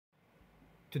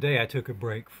Today I took a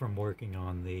break from working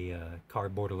on the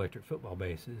cardboard electric football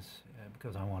bases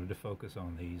because I wanted to focus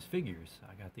on these figures.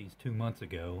 I got these 2 months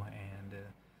ago, and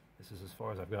this is as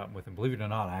far as I've gotten with them. Believe it or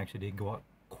not, I actually did go out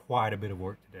quite a bit of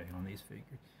work today on these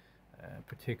figures,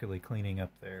 particularly cleaning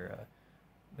up their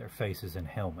faces and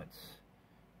helmets.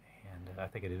 And I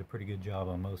think I did a pretty good job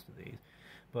on most of these.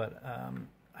 But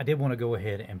I did want to go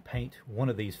ahead and paint one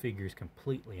of these figures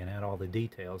completely and add all the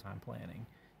details I'm planning.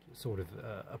 Sort of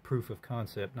a proof of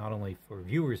concept, not only for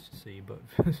viewers to see, but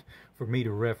for me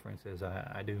to reference as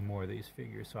I do more of these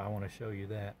figures. So I want to show you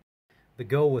that. The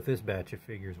goal with this batch of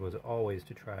figures was always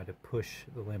to try to push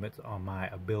the limits on my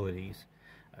abilities,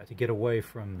 to get away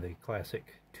from the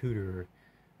classic Tudor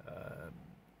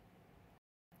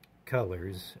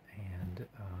colors and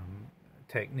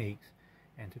techniques,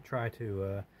 and to try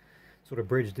to sort of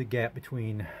bridge the gap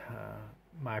between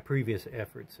my previous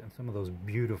efforts and some of those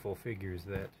beautiful figures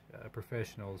that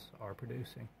professionals are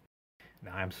producing.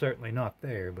 Now, I'm certainly not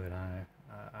there, but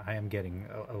I am getting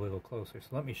a little closer. So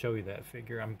let me show you that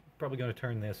figure. I'm probably going to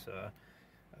turn this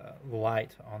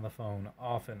light on the phone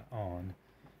off and on.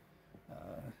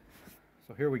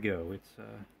 So here we go.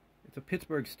 It's a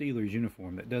Pittsburgh Steelers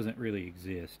uniform that doesn't really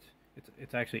exist.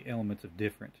 It's actually elements of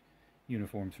different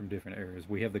uniforms from different eras.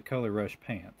 We have the Color Rush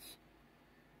pants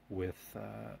with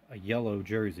a yellow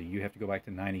jersey. You have to go back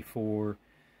to '94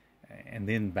 and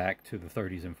then back to the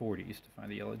 30s and 40s to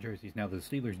find the yellow jerseys. Now, the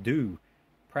Steelers do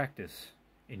practice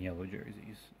in yellow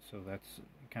jerseys, so that's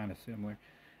kind of similar.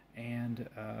 And,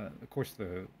 of course,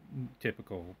 the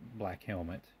typical black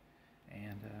helmet.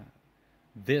 And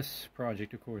this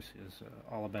project, of course, is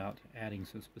all about adding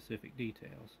some specific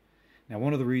details. Now,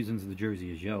 one of the reasons the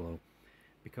jersey is yellow,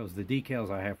 because the decals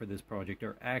I have for this project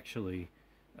are actually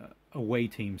away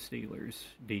team Steelers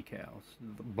decals,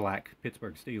 the black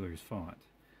Pittsburgh Steelers font.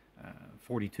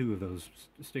 42 of those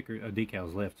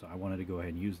decals left, so I wanted to go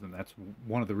ahead and use them. That's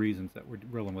one of the reasons that we're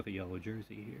rolling with a yellow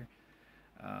jersey here.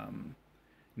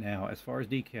 Now, as far as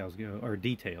details go,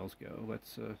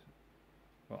 let's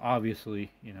well,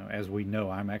 obviously, you know, as we know,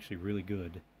 I'm actually really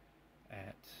good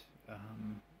at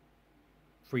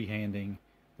freehanding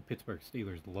the Pittsburgh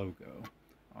Steelers logo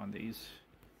on these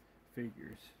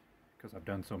figures, because I've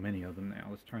done so many of them now.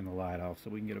 Let's turn the light off so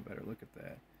we can get a better look at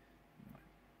that.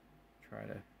 Try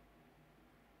to...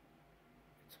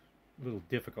 It's a little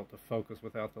difficult to focus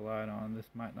without the light on. This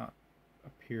might not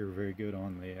appear very good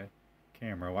on the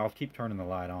camera. Well, I'll keep turning the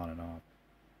light on and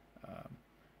off.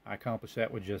 I accomplished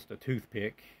that with just a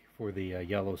toothpick for the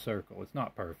yellow circle. It's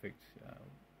not perfect.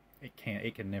 It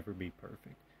can never be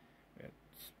perfect.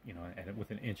 It's, you know, with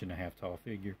an 1.5 inch tall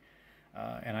figure.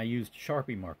 And I used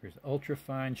Sharpie markers,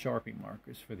 ultra-fine Sharpie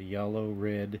markers for the yellow,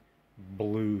 red,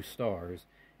 blue stars,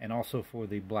 and also for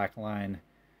the black line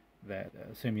that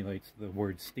simulates the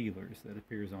word Steelers that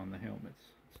appears on the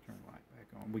helmets. Let's turn the light back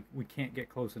on. We can't get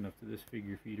close enough to this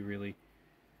figure for you to really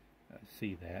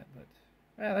see that, but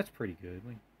that's pretty good.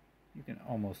 You can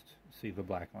almost see the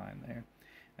black line there.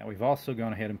 Now, we've also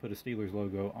gone ahead and put a Steelers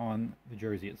logo on the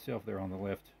jersey itself there on the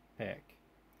left pec.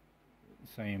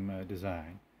 Same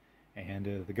design.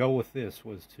 And the goal with this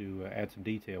was to add some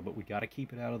detail, but we got to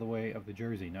keep it out of the way of the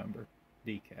jersey number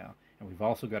decal. And we've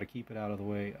also got to keep it out of the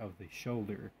way of the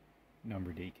shoulder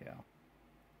number decal.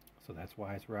 So that's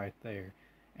why it's right there.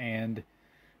 And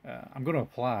I'm going to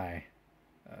apply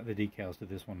the decals to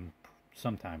this one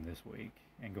sometime this week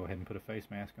and go ahead and put a face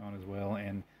mask on as well.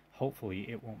 And hopefully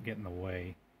it won't get in the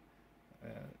way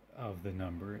of the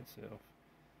number itself.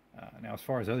 Now, as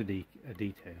far as other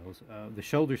details, the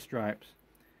shoulder stripes,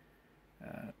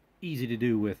 easy to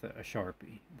do with a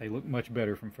Sharpie. They look much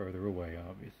better from further away,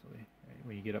 obviously.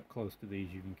 When you get up close to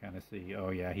these, you can kind of see, oh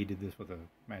yeah, he did this with a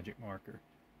magic marker,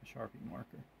 a Sharpie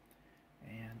marker.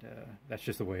 And that's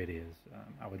just the way it is.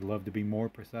 I would love to be more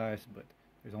precise, but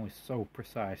there's only so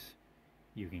precise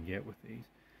you can get with these.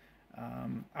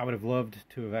 I would have loved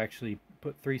to have actually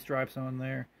put 3 stripes on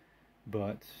there,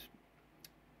 but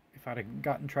if I'd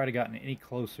have tried to gotten any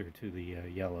closer to the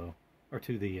yellow, or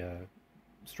to the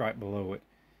stripe below it,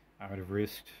 I would have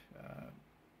risked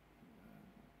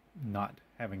not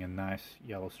having a nice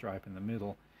yellow stripe in the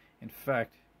middle. In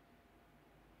fact,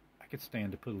 I could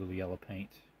stand to put a little yellow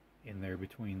paint in there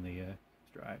between the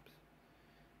stripes.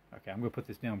 Okay, I'm going to put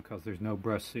this down because there's no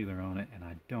brush sealer on it, and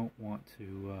I don't want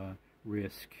to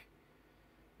risk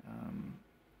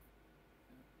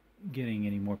getting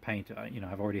any more paint. You know,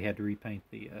 I've already had to repaint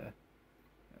the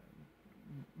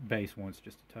base once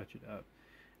just to touch it up.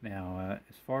 Now,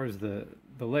 as far as the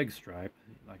leg stripe,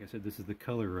 like I said, this is the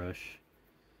Color Rush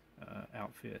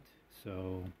outfit,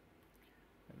 so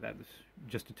that was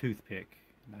just a toothpick,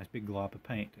 nice big glop of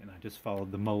paint, and I just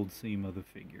followed the mold seam of the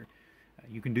figure.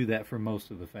 You can do that for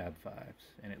most of the Fab Fives,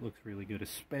 and it looks really good,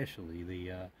 especially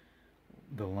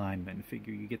the lineman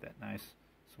figure. You get that nice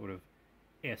sort of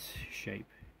S shape.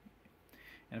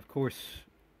 And of course,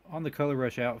 on the Color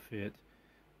Rush outfit,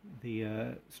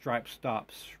 the stripe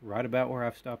stops right about where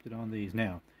I've stopped it on these.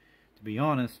 Now, to be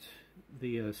honest,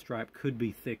 the stripe could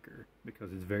be thicker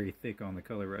because it's very thick on the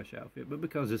Color Rush outfit, but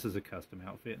because this is a custom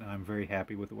outfit and I'm very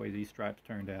happy with the way these stripes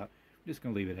turned out, I'm just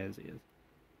going to leave it as is.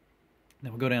 Now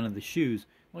we'll go down to the shoes.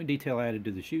 The only detail I added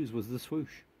to the shoes was the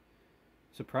swoosh.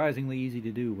 Surprisingly easy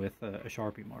to do with a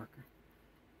Sharpie marker.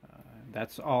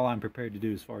 That's all I'm prepared to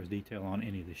do as far as detail on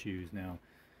any of the shoes. Now,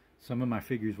 some of my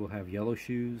figures will have yellow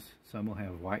shoes, some will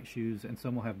have white shoes, and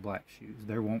some will have black shoes.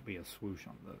 There won't be a swoosh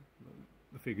on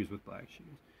the figures with black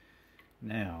shoes.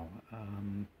 Now,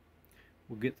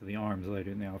 we'll get to the arms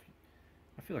later. Now,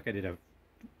 I feel like I did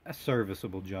a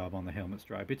serviceable job on the helmet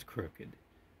stripe. It's crooked.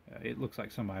 It looks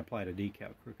like somebody applied a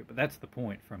decal crooked, but that's the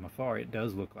point. From afar, it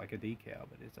does look like a decal,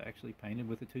 but it's actually painted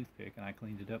with a toothpick, and I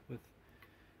cleaned it up with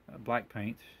black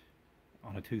paint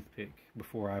on a toothpick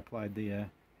before I applied the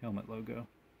helmet logo.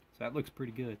 So that looks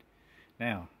pretty good.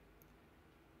 Now,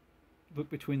 look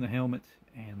between the helmet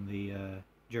and the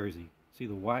jersey. See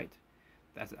the white?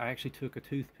 I actually took a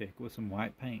toothpick with some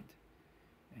white paint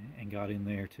and got in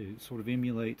there to sort of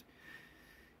emulate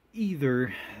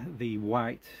either the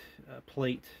white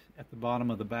plate at the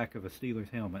bottom of the back of a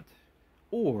Steelers helmet,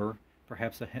 or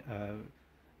perhaps a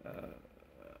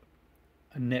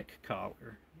neck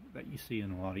collar that you see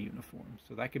in a lot of uniforms.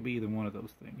 So that could be either one of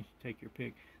those things. You take your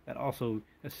pick. That also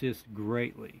assists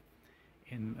greatly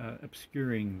in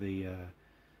obscuring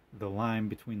the line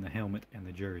between the helmet and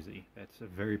the jersey. That's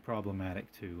very problematic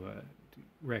to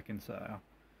reconcile,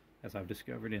 as I've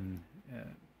discovered in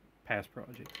past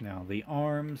projects. Now, the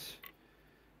arms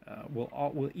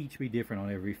will each be different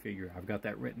on every figure. I've got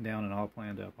that written down and all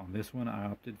planned up. On this one, I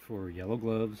opted for yellow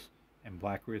gloves and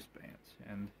black wristbands,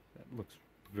 and that looks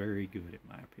very good in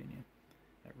my opinion.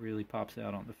 That really pops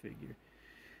out on the figure.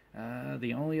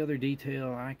 The only other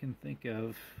detail I can think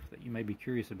of that you may be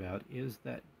curious about is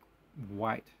that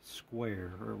white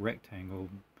square or rectangle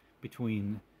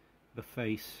between the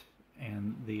face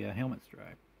and the helmet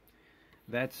stripe.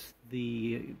 That's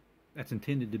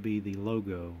intended to be the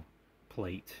logo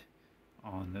plate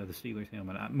on the Steelers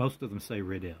helmet. Most of them say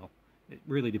Riddell. It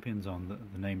really depends on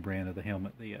the name brand of the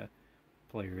helmet the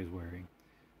player is wearing.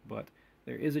 But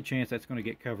there is a chance that's going to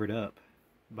get covered up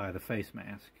by the face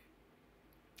mask.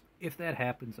 If that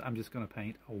happens, I'm just going to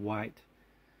paint a white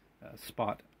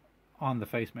spot on the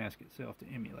face mask itself to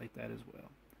emulate that as well.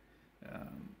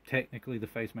 Technically, the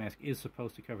face mask is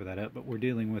supposed to cover that up, but we're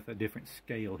dealing with a different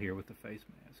scale here with the face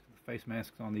mask. The face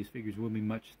masks on these figures will be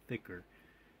much thicker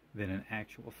than an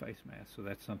actual face mask, so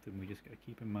that's something we just got to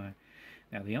keep in mind.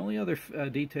 Now, the only other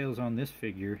details on this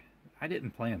figure, I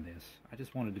didn't plan this. I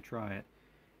just wanted to try it,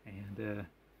 and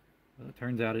well, it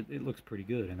turns out it looks pretty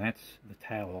good, and that's the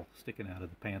towel sticking out of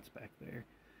the pants back there.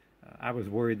 I was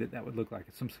worried that would look like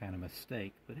some kind of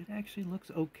mistake, but it actually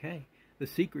looks okay. The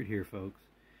secret here, folks,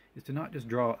 is to not just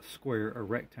draw a square or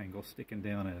rectangle sticking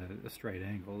down at a straight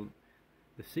angle.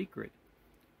 The secret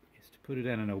is to put it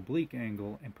at an oblique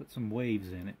angle and put some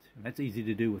waves in it, and that's easy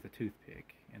to do with a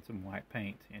toothpick and some white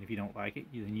paint. And if you don't like it,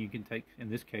 then you can take, in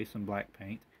this case, some black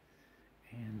paint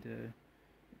and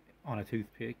on a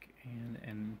toothpick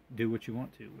and do what you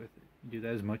want to with it. You do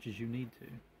that as much as you need to.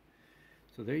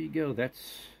 So there you go.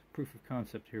 That's proof of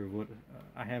concept here of what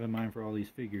I have in mind for all these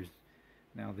figures.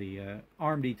 Now, the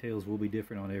arm details will be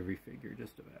different on every figure,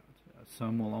 just about.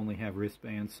 Some will only have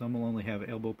wristbands, some will only have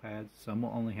elbow pads, some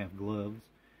will only have gloves.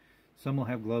 Some will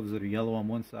have gloves that are yellow on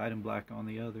one side and black on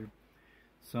the other.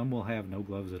 Some will have no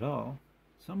gloves at all.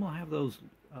 Some will have those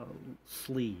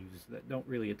sleeves that don't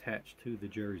really attach to the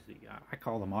jersey. I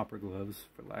call them opera gloves,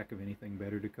 for lack of anything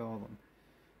better to call them.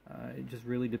 It just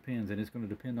really depends, and it's going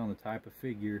to depend on the type of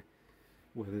figure,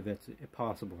 whether that's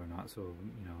possible or not. So,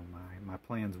 you know, my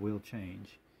plans will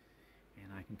change,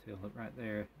 and I can tell it right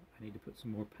there. I need to put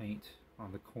some more paint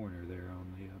on the corner there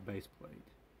on the base plate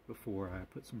before I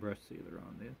put some brush sealer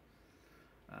on this.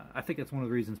 I think that's one of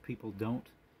the reasons people don't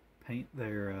paint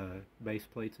their base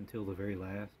plates until the very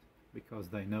last, because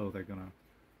they know their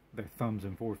thumbs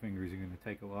and forefingers are going to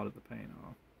take a lot of the paint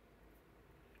off.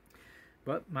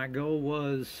 But my goal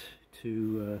was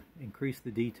to increase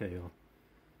the detail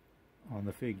on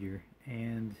the figure,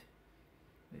 and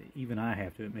even I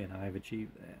have to admit I've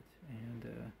achieved that.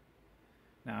 And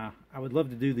now I would love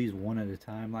to do these one at a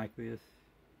time like this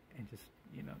and just,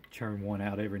 you know, churn one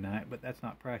out every night, but that's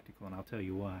not practical, and I'll tell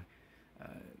you why.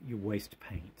 You waste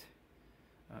paint.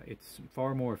 It's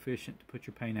far more efficient to put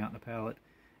your paint out in a palette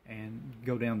and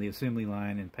go down the assembly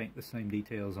line and paint the same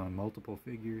details on multiple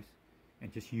figures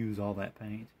and just use all that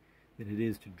paint than it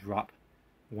is to drop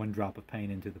one drop of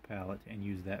paint into the palette and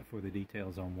use that for the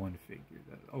details on one figure.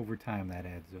 Over time that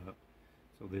adds up.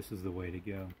 So this is the way to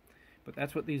go. But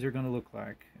that's what these are going to look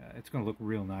like. It's going to look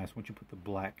real nice once you put the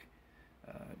black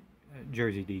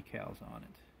jersey decals on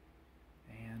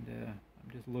it. And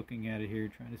I'm just looking at it here,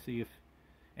 trying to see if,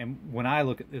 and when I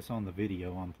look at this on the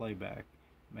video, on playback,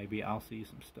 maybe I'll see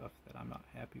some stuff that I'm not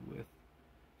happy with.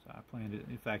 So I planned it.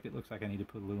 In fact, it looks like I need to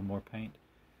put a little more paint,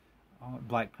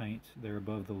 black paint there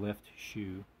above the left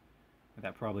shoe.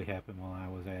 That probably happened while I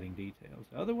was adding details.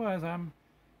 Otherwise, I'm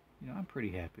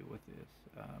pretty happy with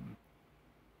this.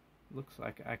 Looks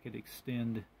like I could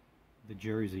extend the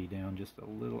jersey down just a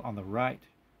little on the right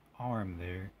arm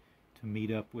there to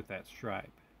meet up with that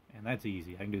stripe. And that's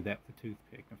easy. I can do that with a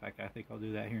toothpick. In fact, I think I'll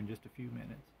do that here in just a few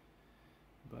minutes.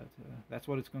 But that's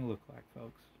what it's going to look like,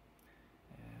 folks.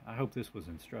 I hope this was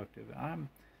instructive. I'm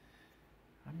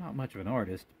not much of an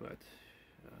artist, but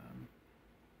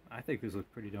I think this looks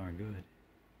pretty darn good.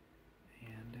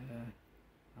 And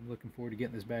I'm looking forward to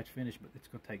getting this batch finished, but it's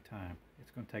going to take time.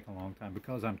 It's going to take a long time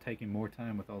because I'm taking more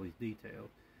time with all these details.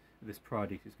 This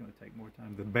project is going to take more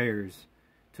time. The bears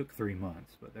took 3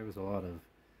 months, but there was a lot of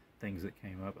things that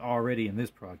came up. Already in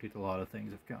this project, a lot of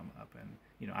things have come up. And,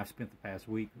 I've spent the past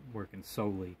week working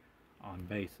solely on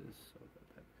bases. So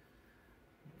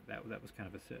that was kind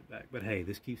of a setback. But hey,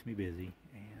 this keeps me busy,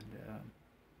 and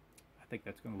I think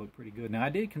that's going to look pretty good. Now, I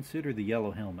did consider the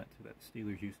yellow helmet that the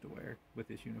Steelers used to wear with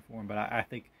this uniform, but I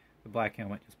think the black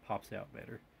helmet just pops out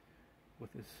better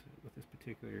with this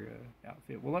particular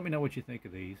outfit. Well, let me know what you think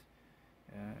of these.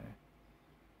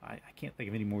 I can't think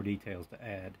of any more details to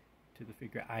add to the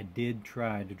figure. I did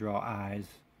try to draw eyes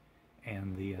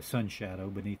and the sun shadow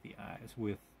beneath the eyes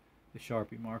with the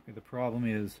Sharpie marker. The problem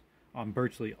is, on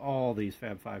virtually all these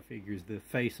Fab 5 figures, the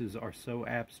faces are so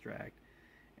abstract,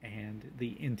 and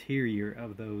the interior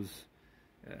of those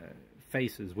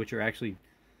faces, which are actually,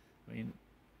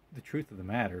 the truth of the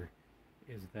matter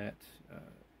is that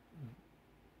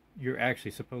you're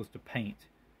actually supposed to paint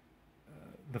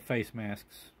the face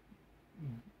masks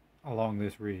along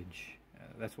this ridge.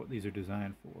 That's what these are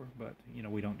designed for, but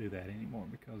we don't do that anymore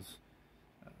because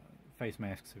face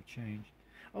masks have changed.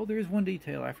 Oh, there is one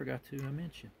detail I forgot to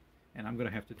mention, and I'm going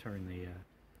to have to turn the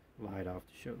light off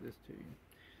to show this to you.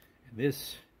 And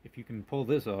this, if you can pull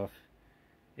this off,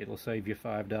 it'll save you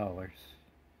 $5.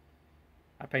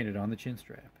 I painted on the chin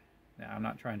strap. Now, I'm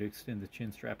not trying to extend the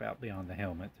chin strap out beyond the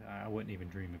helmet. I wouldn't even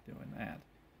dream of doing that.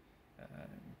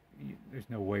 There's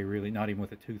no way, really, not even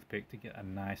with a toothpick, to get a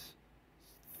nice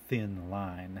thin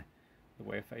line the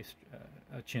way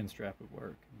a chin strap would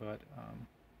work. But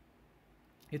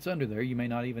it's under there. You may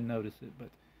not even notice it, but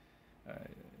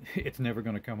it's never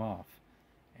going to come off.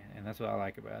 And that's what I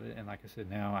like about it. And like I said,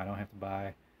 now I don't have to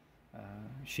buy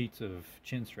sheets of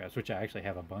chin straps, which I actually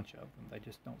have a bunch of them. They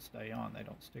just don't stay on. They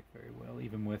don't stick very well,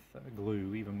 even with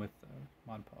glue, even with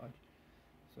Mod Podge.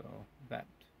 So that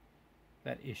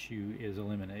issue is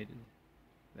eliminated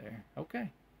there.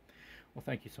 Okay. Well,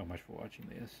 thank you so much for watching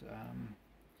this. I'm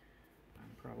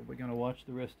probably going to watch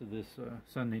the rest of this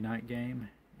Sunday night game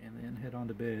and then head on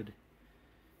to bed.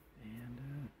 And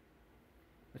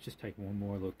let's just take one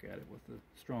more look at it with the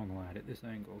strong light at this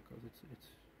angle, because it's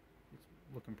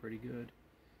looking pretty good.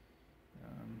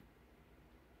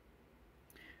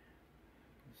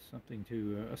 Something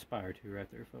to aspire to right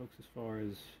there, folks, as far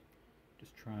as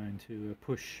just trying to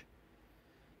push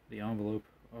the envelope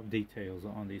of details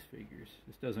on these figures.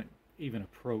 This doesn't even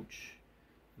approach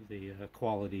the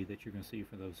quality that you're going to see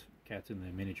for those cats in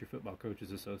the Miniature Football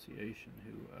Coaches Association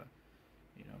who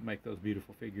make those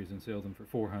beautiful figures and sell them for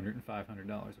 $400 and $500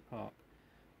 a pop.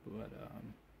 But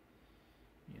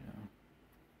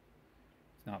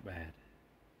it's not bad.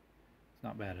 It's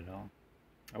not bad at all.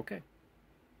 Okay.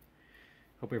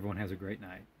 Hope everyone has a great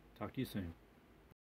night. Talk to you soon.